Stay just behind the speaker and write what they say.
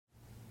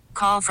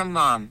Call from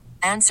mom.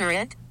 Answer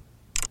it.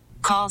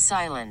 Call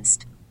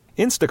silenced.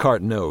 Instacart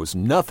knows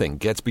nothing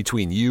gets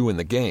between you and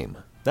the game.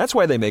 That's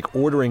why they make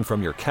ordering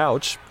from your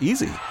couch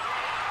easy.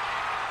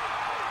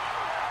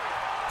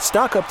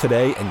 Stock up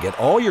today and get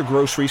all your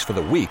groceries for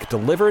the week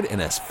delivered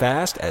in as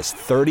fast as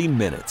 30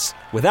 minutes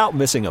without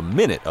missing a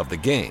minute of the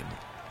game.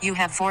 You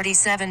have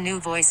 47 new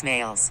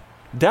voicemails.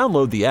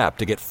 Download the app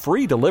to get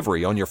free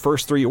delivery on your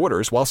first 3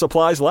 orders while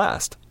supplies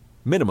last.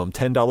 Minimum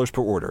 $10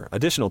 per order.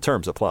 Additional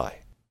terms apply.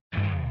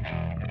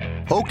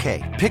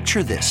 Okay,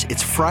 picture this.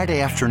 It's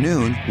Friday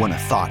afternoon when a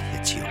thought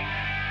hits you.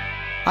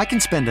 I can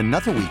spend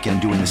another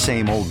weekend doing the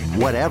same old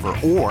whatever,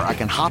 or I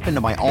can hop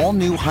into my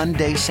all-new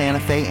Hyundai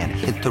Santa Fe and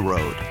hit the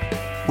road.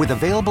 With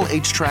available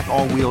H-Track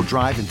all-wheel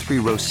drive and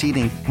 3-row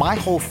seating, my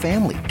whole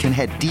family can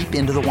head deep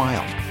into the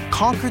wild.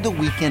 Conquer the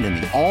weekend in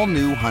the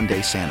all-new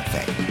Hyundai Santa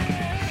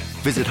Fe.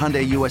 Visit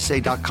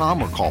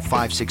HyundaiUSA.com or call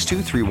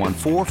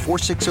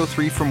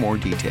 562-314-4603 for more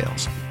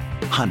details.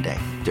 Hyundai,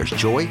 there's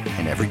joy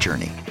in every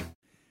journey.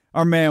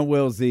 Our man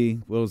Will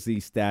Z,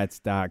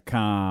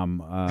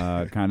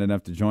 WillZStats.com, kind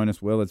enough to join us.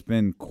 Will, it's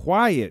been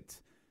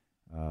quiet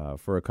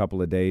for a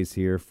couple of days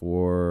here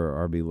for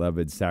our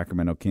beloved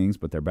Sacramento Kings,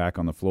 but they're back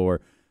on the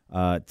floor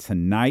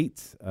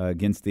tonight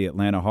against the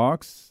Atlanta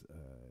Hawks.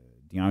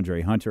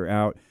 DeAndre Hunter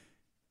out,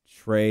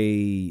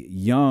 Trae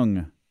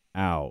Young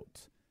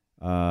out.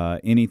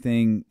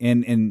 Anything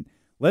and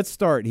let's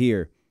start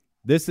here.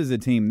 This is a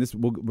team. This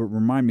will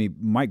remind me.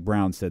 Mike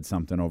Brown said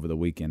something over the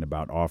weekend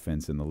about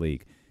offense in the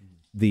league.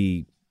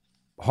 The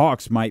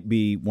Hawks might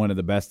be one of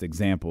the best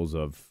examples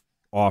of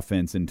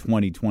offense in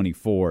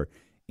 2024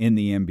 in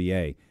the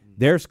NBA.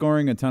 They're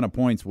scoring a ton of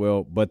points,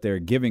 Will, but they're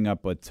giving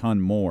up a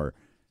ton more.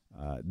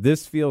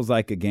 This feels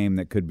like a game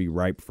that could be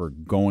ripe for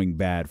going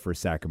bad for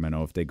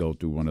Sacramento if they go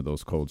through one of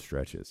those cold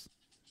stretches.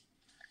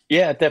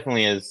 Yeah, it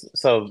definitely is.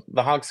 So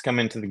the Hawks come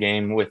into the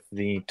game with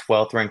the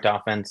 12th ranked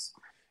offense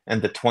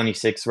and the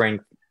 26th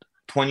ranked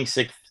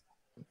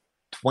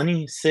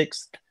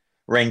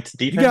ranked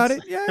defense. You got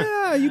it.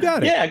 Yeah, you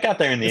got it. Yeah, I got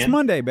there in the end. It's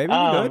Monday, baby.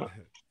 We're good.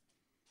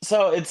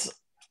 So it's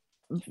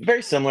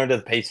very similar to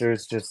the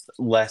Pacers, just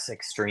less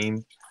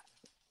extreme.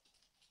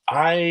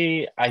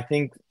 I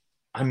think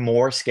I'm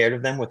more scared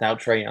of them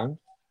without Trae Young.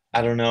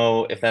 I don't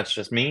know if that's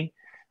just me.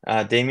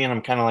 Damian,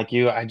 I'm kind of like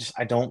you. I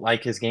don't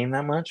like his game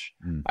that much.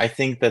 I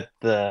think that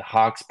the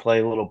Hawks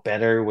play a little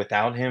better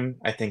without him.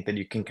 I think that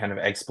you can kind of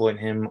exploit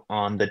him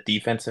on the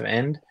defensive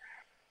end.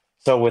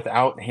 So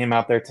without him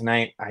out there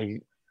tonight,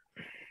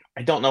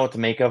 I don't know what to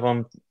make of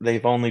them.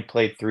 They've only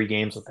played 3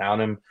 games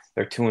without him.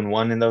 They're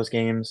 2-1 in those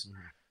games.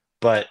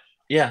 But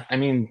yeah, I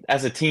mean,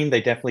 as a team,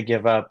 they definitely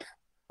give up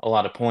a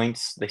lot of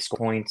points. They score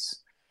points.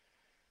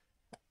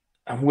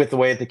 With the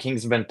way the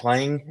Kings have been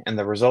playing and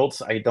the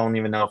results, I don't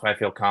even know if I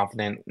feel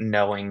confident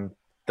knowing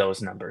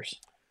those numbers,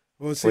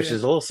 which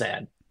is a little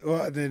sad.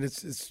 Well, then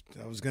it's.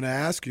 I was going to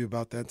ask you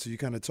about that, so you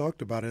kind of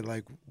talked about it.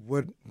 Like,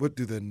 what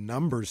do the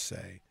numbers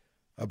say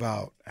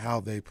about how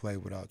they play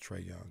without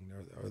Trae Young?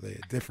 Are they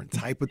a different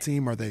type of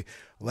team? Are they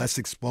less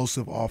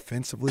explosive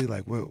offensively?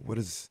 Like, what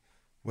does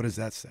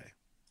that say?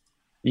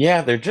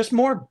 Yeah, they're just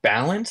more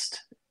balanced,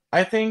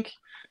 I think.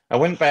 I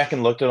went back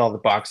and looked at all the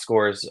box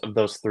scores of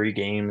those 3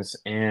 games,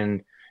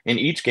 and in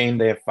each game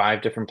they have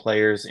 5 different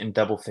players in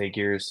double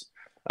figures.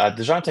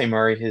 DeJounte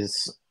Murray,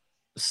 his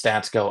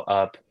stats go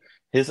up,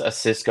 his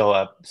assists go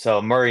up.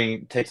 So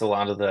Murray takes a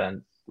lot of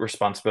the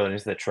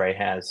responsibilities that Trae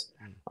has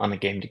on a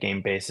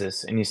game-to-game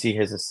basis, and you see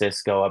his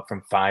assists go up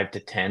from 5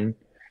 to 10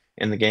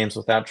 in the games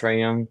without Trae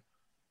Young,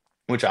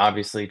 which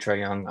obviously Trae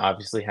Young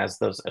obviously has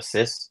those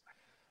assists.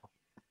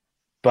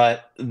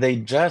 But they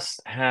just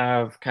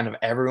have kind of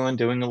everyone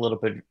doing a little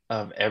bit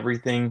of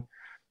everything.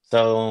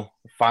 So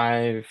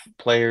 5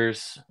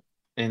 players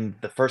in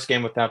the first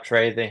game without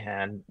Trae, they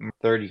had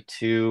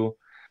 32.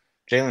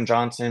 Jalen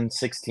Johnson,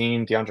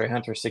 16. DeAndre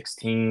Hunter,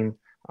 16.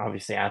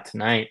 Obviously out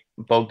tonight.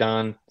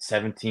 Bogdan,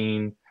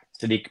 17.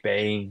 Sadiq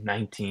Bey,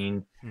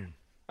 19.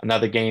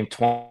 Another game,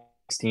 20,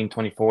 16,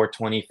 24,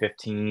 20,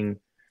 15.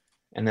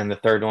 And then the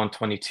third one,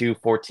 22,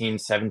 14,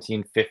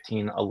 17,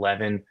 15,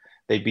 11.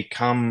 They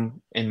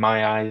become, in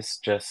my eyes,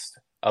 just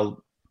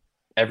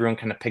everyone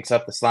kind of picks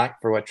up the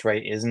slack for what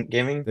Trae isn't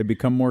giving. They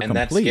become more complete.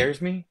 And that scares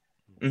me.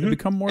 They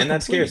become more complete.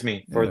 That scares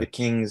me for the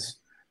Kings,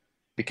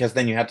 because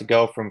then you have to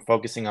go from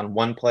focusing on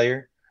one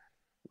player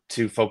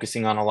to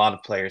focusing on a lot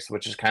of players,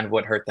 which is kind of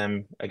what hurt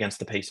them against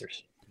the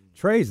Pacers.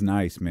 Trae's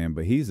nice, man,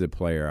 but he's a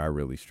player I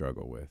really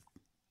struggle with.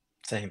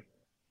 Same.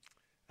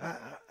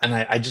 And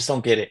I just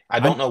don't get it. I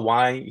don't know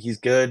why he's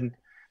good.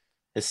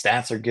 His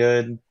stats are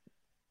good.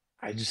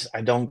 I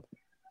don't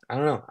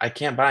know. I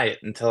can't buy it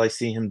until I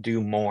see him do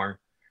more.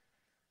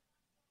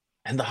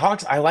 And the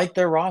Hawks, I like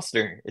their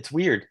roster. It's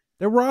weird.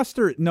 Their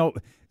roster, no.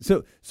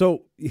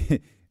 So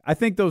I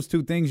think those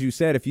 2 things you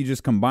said, if you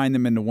just combine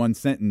them into one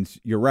sentence,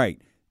 you're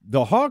right.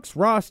 The Hawks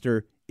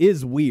roster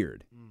is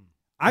weird.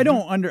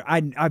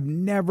 I've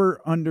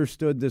never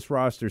understood this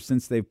roster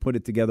since they've put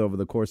it together over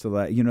the course of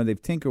that.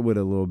 They've tinkered with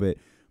it a little bit,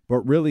 but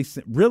really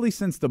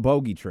since the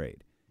Bogey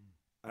trade,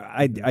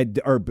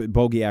 or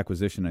Bogey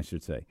acquisition, I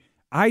should say.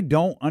 I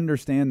don't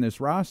understand this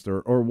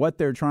roster or what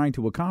they're trying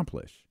to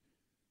accomplish.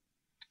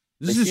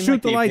 Just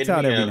shoot the lights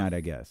out every night,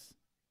 I guess.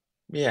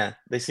 Yeah,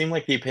 they seem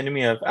like the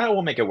epitome of,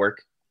 we'll make it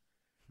work.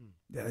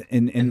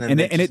 And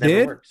it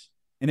did. Works.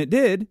 And it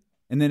did,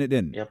 and then it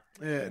didn't. Yep.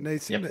 Yeah, and they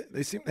seem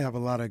to have a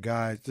lot of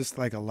guys, just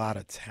like a lot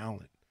of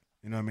talent.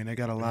 You know what I mean? They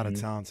got a lot of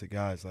talented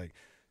guys. Like,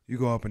 you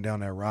go up and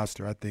down that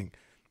roster, I think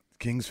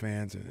Kings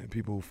fans and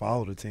people who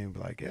follow the team be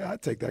like, yeah,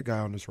 I'd take that guy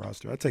on this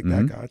roster. I'd take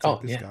that guy. I'd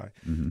take this guy.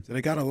 So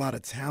they got a lot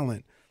of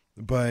talent.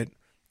 But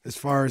as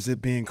far as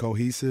it being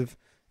cohesive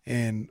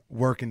and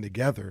working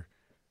together,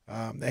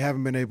 they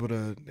haven't been able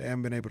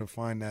to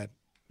find that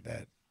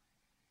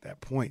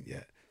point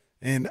yet.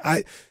 And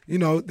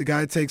the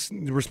guy takes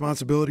the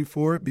responsibility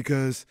for it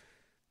because,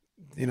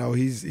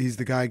 he's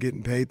the guy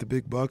getting paid the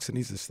big bucks and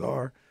he's the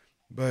star.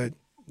 But,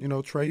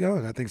 Trae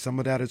Young, I think some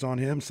of that is on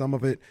him. Some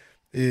of it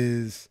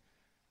is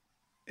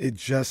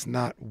just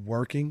not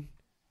working.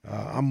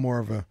 I'm more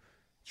of a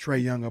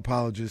Trae Young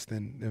apologist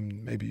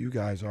than maybe you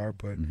guys are,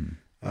 but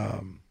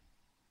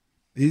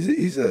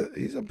he's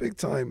a big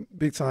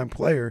time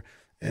player,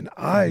 and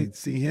I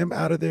see him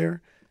out of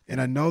there, and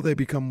I know they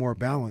become more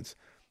balanced,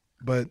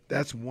 but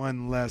that's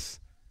one less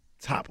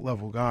top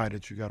level guy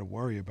that you got to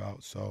worry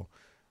about. So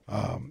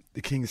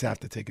the Kings have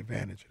to take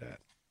advantage of that.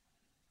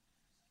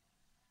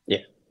 Yeah.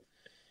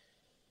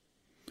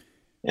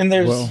 And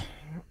there's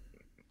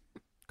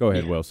go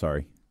ahead, Will,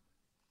 sorry.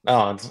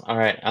 Oh, it's all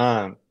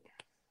right.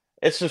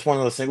 It's just one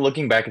of those things.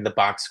 Looking back at the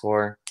box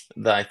score,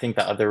 I think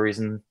the other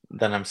reason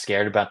that I'm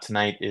scared about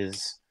tonight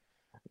is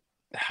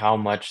how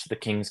much the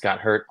Kings got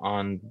hurt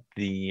on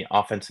the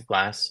offensive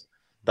glass.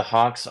 The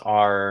Hawks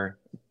are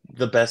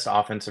the best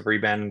offensive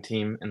rebounding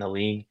team in the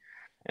league.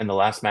 In the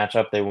last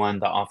matchup, they won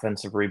the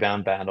offensive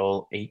rebound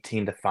battle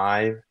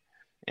 18-5,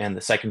 and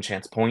the second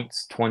chance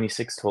points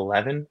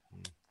 26-11.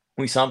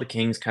 We saw the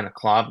Kings kind of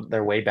claw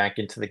their way back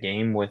into the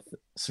game with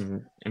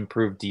some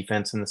improved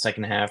defense in the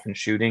second half and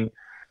shooting,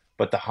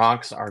 but the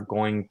Hawks are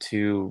going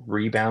to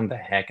rebound the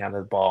heck out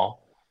of the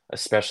ball,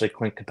 especially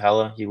Clint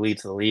Capella. He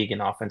leads the league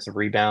in offensive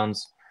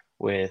rebounds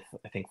with,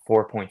 I think,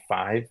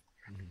 4.5.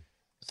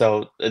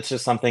 So it's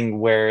just something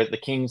where the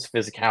Kings'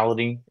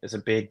 physicality is a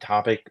big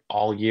topic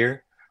all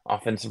year.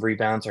 Offensive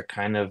rebounds are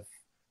kind of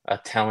a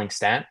telling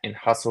stat in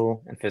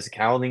hustle and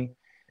physicality,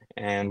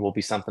 and will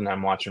be something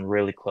I'm watching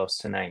really close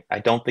tonight. I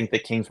don't think the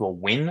Kings will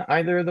win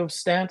either of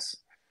those stats,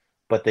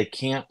 but they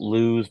can't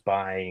lose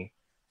by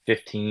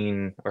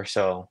 15 or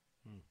so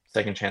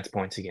second chance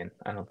points again,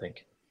 I don't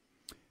think.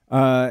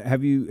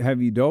 Have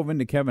you dove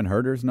into Kevin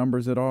Huerter's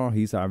numbers at all?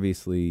 He's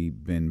obviously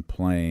been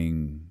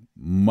playing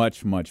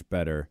much, much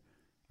better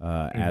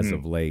as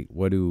of late.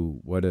 What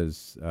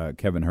does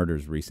Kevin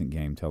Huerter's recent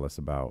game tell us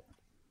about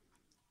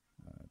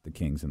the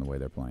Kings and the way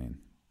they're playing?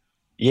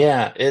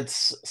 Yeah,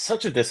 it's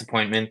such a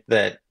disappointment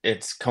that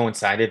it's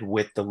coincided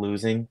with the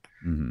losing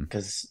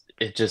because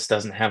it just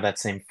doesn't have that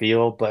same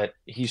feel. But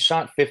he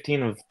shot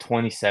 15 of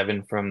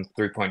 27 from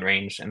three-point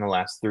range in the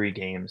last 3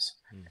 games,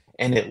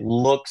 and it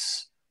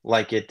looks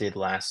like it did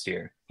last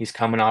year. He's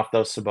coming off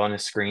those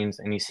Sabonis screens,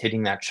 and he's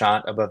hitting that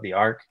shot above the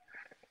arc.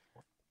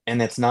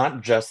 And it's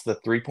not just the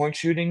three-point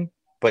shooting,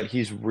 but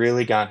he's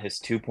really got his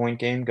two-point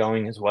game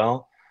going as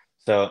well.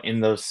 So in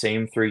those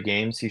same 3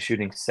 games, he's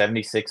shooting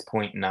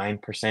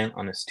 76.9%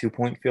 on his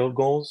 2-point field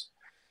goals.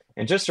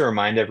 And just to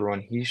remind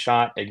everyone, he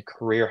shot a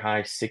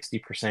career-high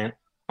 60%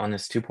 on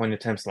his 2-point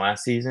attempts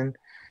last season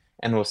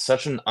and was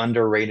such an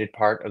underrated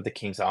part of the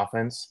Kings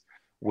offense,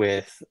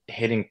 with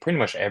hitting pretty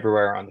much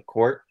everywhere on the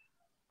court.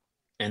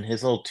 And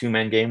his little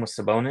 2-man game with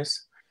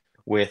Sabonis,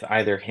 with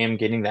either him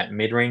getting that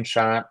mid-range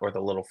shot or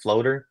the little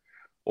floater,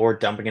 or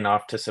dumping it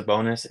off to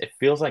Sabonis, it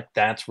feels like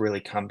that's really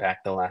come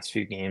back the last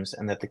few games,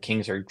 and that the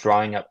Kings are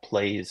drawing up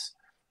plays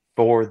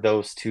for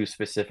those two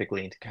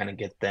specifically to kind of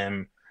get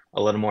them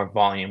a little more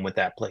volume with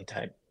that play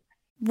type.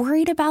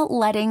 Worried about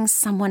letting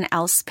someone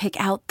else pick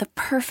out the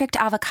perfect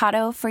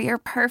avocado for your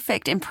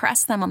perfect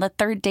impress them on the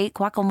third date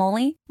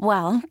guacamole?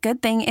 Well,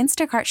 good thing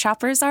Instacart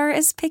shoppers are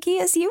as picky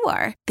as you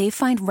are. They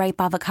find ripe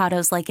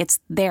avocados like it's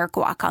their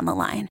guac on the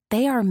line.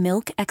 They are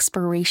milk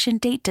expiration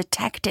date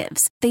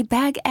detectives. They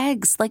bag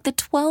eggs like the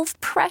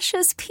 12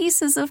 precious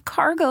pieces of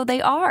cargo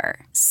they are.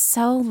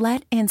 So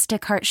let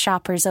Instacart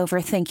shoppers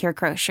overthink your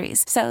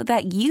groceries so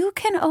that you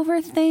can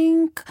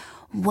overthink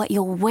what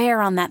you'll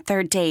wear on that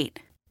third date.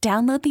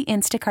 Download the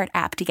Instacart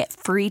app to get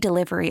free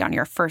delivery on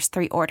your first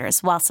 3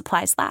 orders while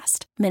supplies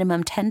last.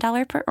 Minimum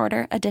 $10 per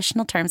order.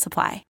 Additional terms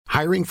apply.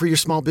 Hiring for your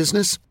small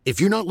business?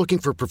 If you're not looking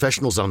for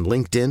professionals on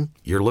LinkedIn,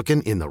 you're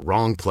looking in the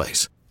wrong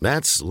place.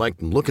 That's like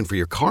looking for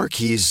your car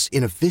keys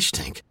in a fish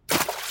tank.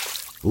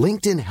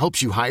 LinkedIn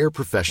helps you hire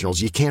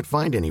professionals you can't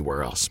find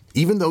anywhere else,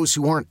 even those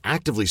who aren't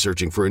actively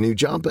searching for a new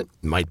job but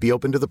might be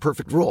open to the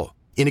perfect role.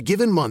 In a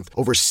given month,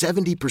 over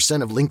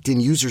 70% of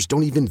LinkedIn users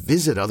don't even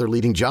visit other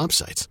leading job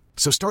sites.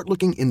 So start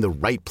looking in the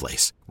right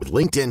place. With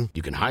LinkedIn,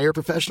 you can hire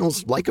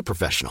professionals like a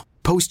professional.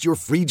 Post your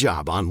free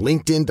job on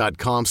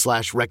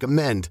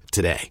linkedin.com/recommend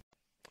today.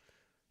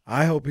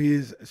 I hope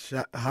his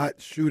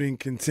hot shooting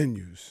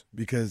continues,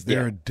 because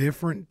they're a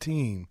different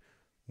team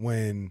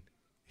when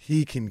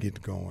he can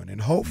get going.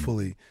 And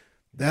hopefully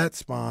that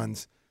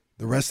spawns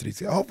the rest of these.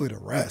 Hopefully the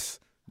rest,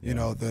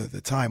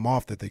 the time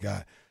off that they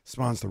got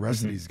spawns the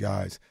rest of these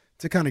guys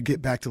to kind of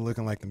get back to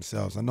looking like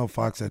themselves. I know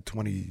Fox had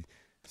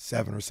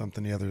 27 or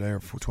something the other day, or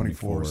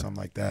 24 or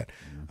something like that.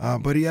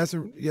 But he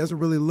hasn't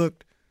really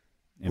looked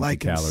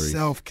like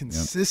himself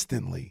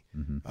consistently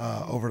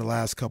over the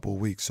last couple of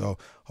weeks. So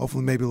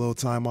hopefully maybe a little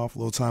time off, a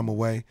little time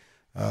away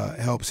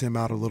helps him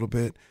out a little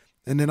bit.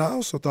 And then I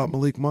also thought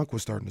Malik Monk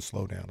was starting to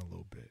slow down a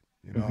little bit,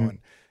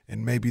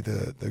 and maybe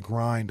the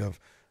grind of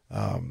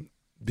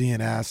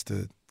being asked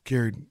to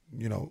carry,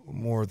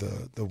 more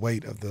the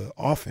weight of the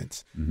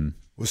offense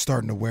was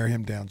starting to wear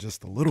him down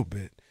just a little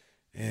bit.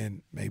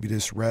 And maybe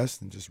this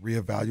rest and just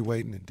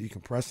reevaluating and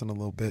decompressing a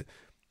little bit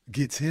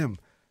gets him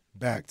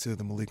back to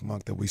the Malik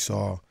Monk that we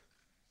saw,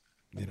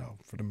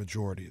 for the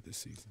majority of the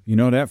season.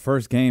 That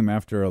first game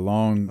after a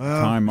long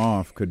time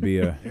off could be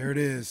a – There it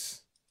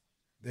is.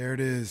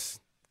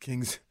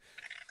 Kings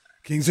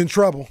in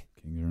trouble.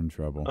 Kings are in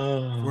trouble.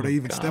 Before they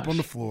even step on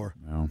the floor.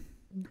 No.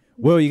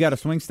 Will, you got a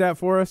swing stat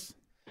for us?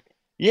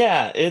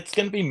 Yeah, it's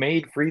going to be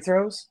made free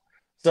throws.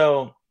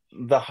 So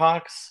the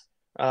Hawks,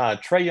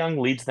 Trae Young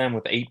leads them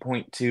with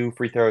 8.2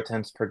 free throw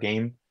attempts per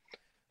game.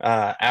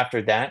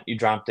 After that, you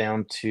drop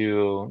down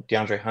to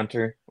DeAndre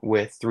Hunter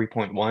with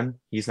 3.1.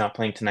 He's not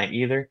playing tonight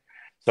either.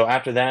 So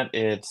after that,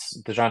 it's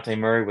DeJounte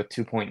Murray with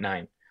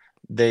 2.9.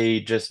 They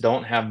just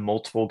don't have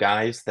multiple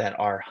guys that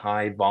are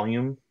high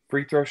volume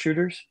free throw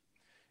shooters.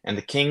 And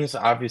the Kings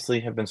obviously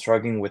have been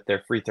struggling with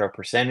their free throw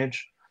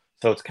percentage.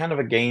 So it's kind of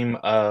a game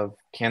of,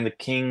 can the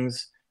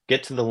Kings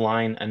get to the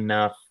line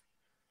enough,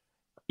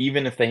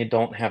 even if they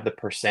don't have the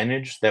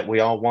percentage that we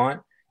all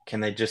want? Can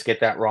they just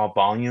get that raw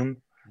volume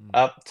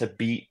up to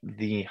beat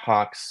the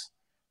Hawks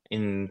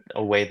in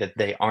a way that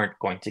they aren't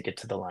going to get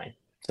to the line?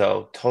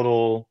 So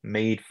total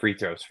made free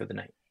throws for the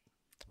night.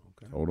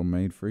 Okay. Total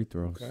made free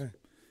throws. Okay.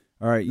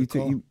 All right.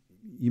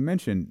 You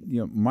mentioned,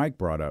 Mike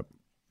brought up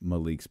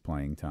Malik's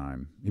playing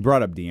time. He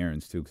brought up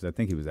De'Aaron's too, because I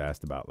think he was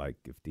asked about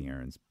if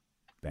De'Aaron's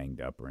banged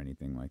up or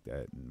anything like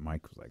that. And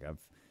Mike was like, I've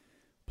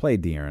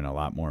played De'Aaron a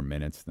lot more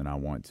minutes than I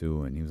want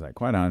to. And he was like,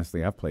 quite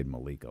honestly, I've played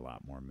Malik a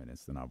lot more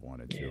minutes than I've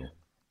wanted to.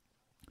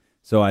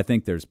 So I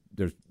think there's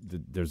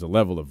a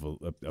level of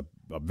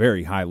a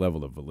very high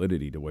level of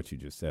validity to what you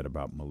just said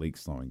about Malik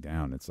slowing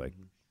down. It's like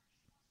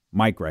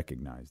Mike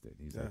recognized it.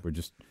 He's like,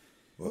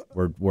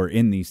 we're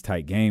in these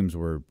tight games.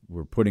 We're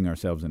putting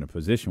ourselves in a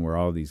position where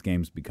all of these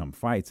games become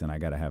fights, and I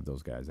got to have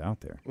those guys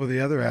out there. Well, the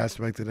other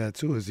aspect of that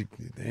too is they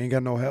ain't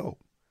got no help.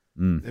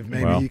 If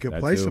maybe he could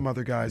play some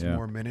other guys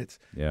more minutes,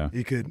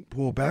 he could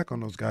pull back on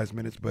those guys'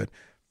 minutes. But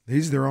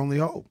he's their only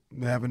hope.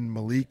 Having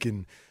Malik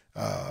and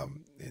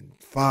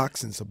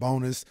Fox and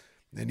Sabonis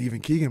and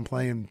even Keegan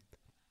playing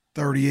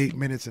 38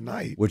 minutes a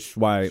night. Which is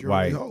why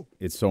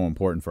it's so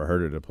important for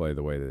Herter to play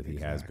the way that he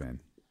has been.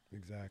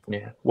 Exactly.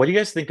 Yeah. What do you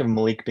guys think of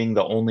Malik being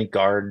the only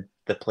guard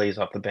that plays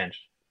off the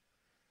bench?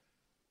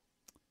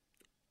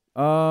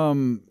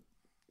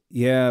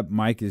 Yeah,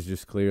 Mike is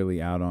just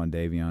clearly out on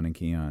Davion and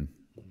Keon.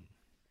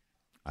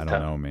 I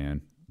don't know,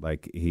 man.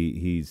 Like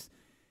he's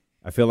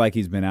I feel like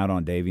he's been out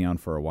on Davion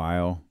for a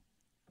while.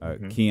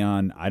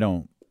 Keon,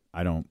 I'm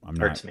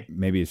Hurts not. me.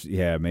 Maybe it's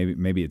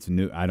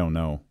new. I don't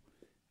know.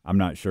 I'm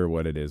not sure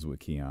what it is with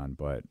Keon,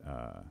 but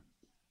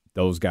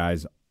those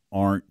guys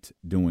aren't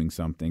doing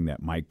something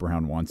that Mike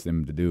Brown wants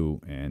them to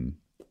do, and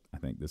I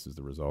think this is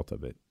the result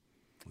of it.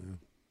 Yeah.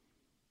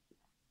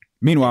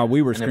 Meanwhile,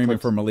 we were screaming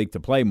for Malik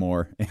to play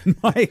more, and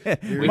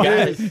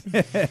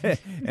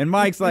and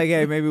Mike's like,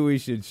 "Hey, maybe we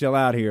should chill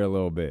out here a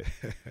little bit."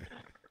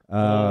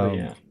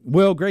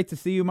 Will, great to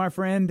see you, my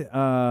friend.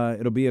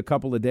 It'll be a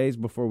couple of days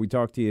before we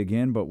talk to you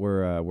again, but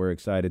we're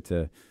excited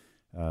to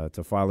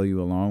follow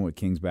you along with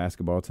Kings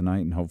basketball tonight,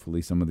 and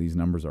hopefully some of these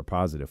numbers are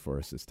positive for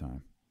us this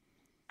time.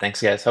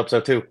 Thanks, guys. Hope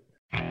so too.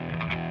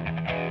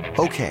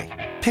 Okay,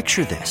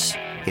 picture this: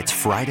 it's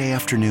Friday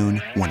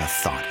afternoon when a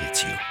thought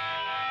hits you.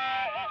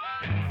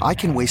 I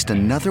can waste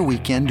another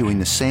weekend doing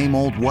the same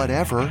old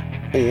whatever,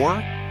 or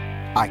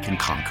I can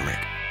conquer it.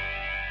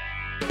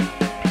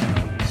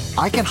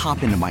 I can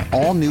hop into my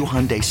all-new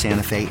Hyundai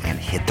Santa Fe and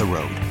hit the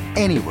road.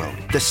 Any road.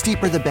 The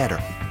steeper, the better.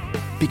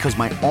 Because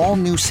my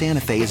all-new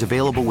Santa Fe is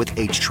available with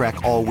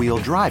H-Track all-wheel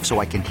drive, so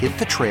I can hit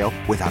the trail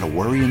without a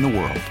worry in the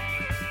world.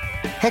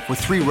 Heck, with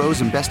 3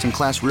 rows and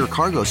best-in-class rear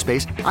cargo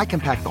space, I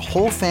can pack the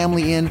whole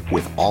family in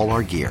with all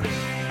our gear.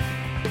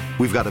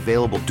 We've got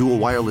available dual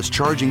wireless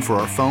charging for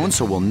our phones,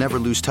 so we'll never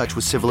lose touch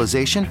with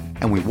civilization,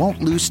 and we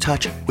won't lose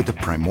touch with the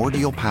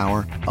primordial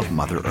power of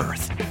Mother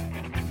Earth.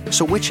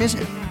 So which is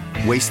it?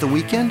 Waste the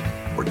weekend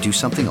or do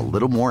something a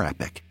little more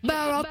epic?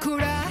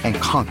 And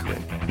conquer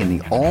it in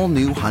the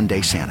all-new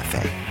Hyundai Santa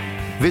Fe.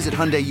 Visit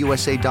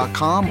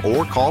HyundaiUSA.com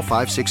or call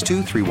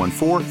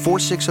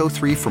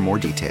 562-314-4603 for more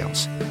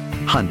details.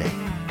 Hyundai,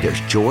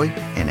 there's joy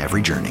in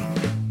every journey.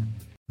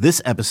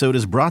 This episode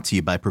is brought to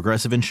you by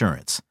Progressive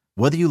Insurance.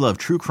 Whether you love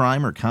true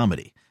crime or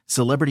comedy,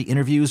 celebrity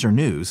interviews or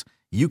news,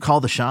 you call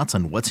the shots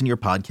on what's in your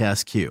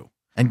podcast queue.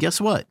 And guess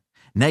what?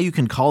 Now you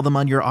can call them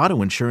on your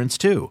auto insurance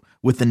too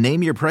with the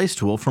Name Your Price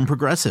tool from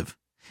Progressive.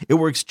 It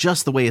works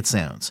just the way it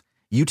sounds.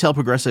 You tell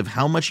Progressive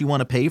how much you want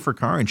to pay for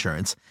car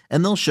insurance,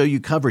 and they'll show you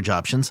coverage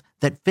options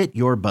that fit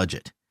your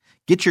budget.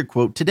 Get your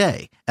quote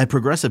today at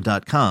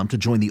Progressive.com to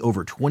join the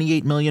over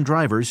 28 million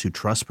drivers who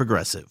trust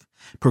Progressive.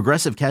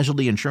 Progressive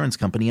Casualty Insurance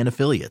Company and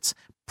Affiliates.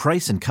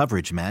 Price and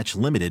coverage match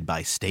limited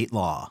by state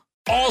law.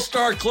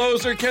 All-star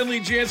closer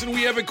Kenley Jansen,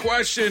 we have a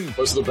question.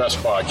 What's the best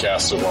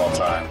podcast of all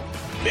time?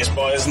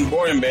 Baseball isn't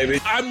boring, baby.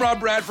 I'm Rob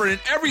Bradford,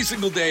 and every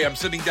single day I'm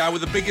sitting down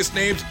with the biggest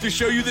names to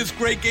show you this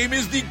great game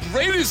is the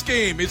greatest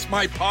game. It's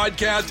my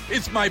podcast.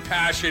 It's my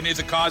passion. It's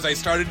a cause I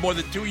started more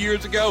than 2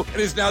 years ago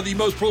and is now the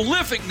most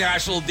prolific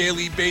national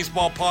daily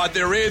baseball pod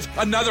there is.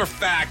 Another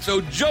fact,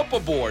 so jump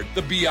aboard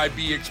the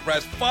BIB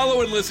Express.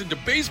 Follow and listen to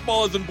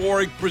Baseball Isn't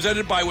Boring,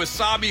 presented by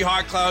Wasabi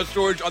Hot Cloud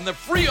Storage on the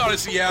free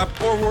Odyssey app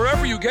or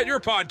wherever you get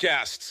your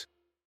podcasts.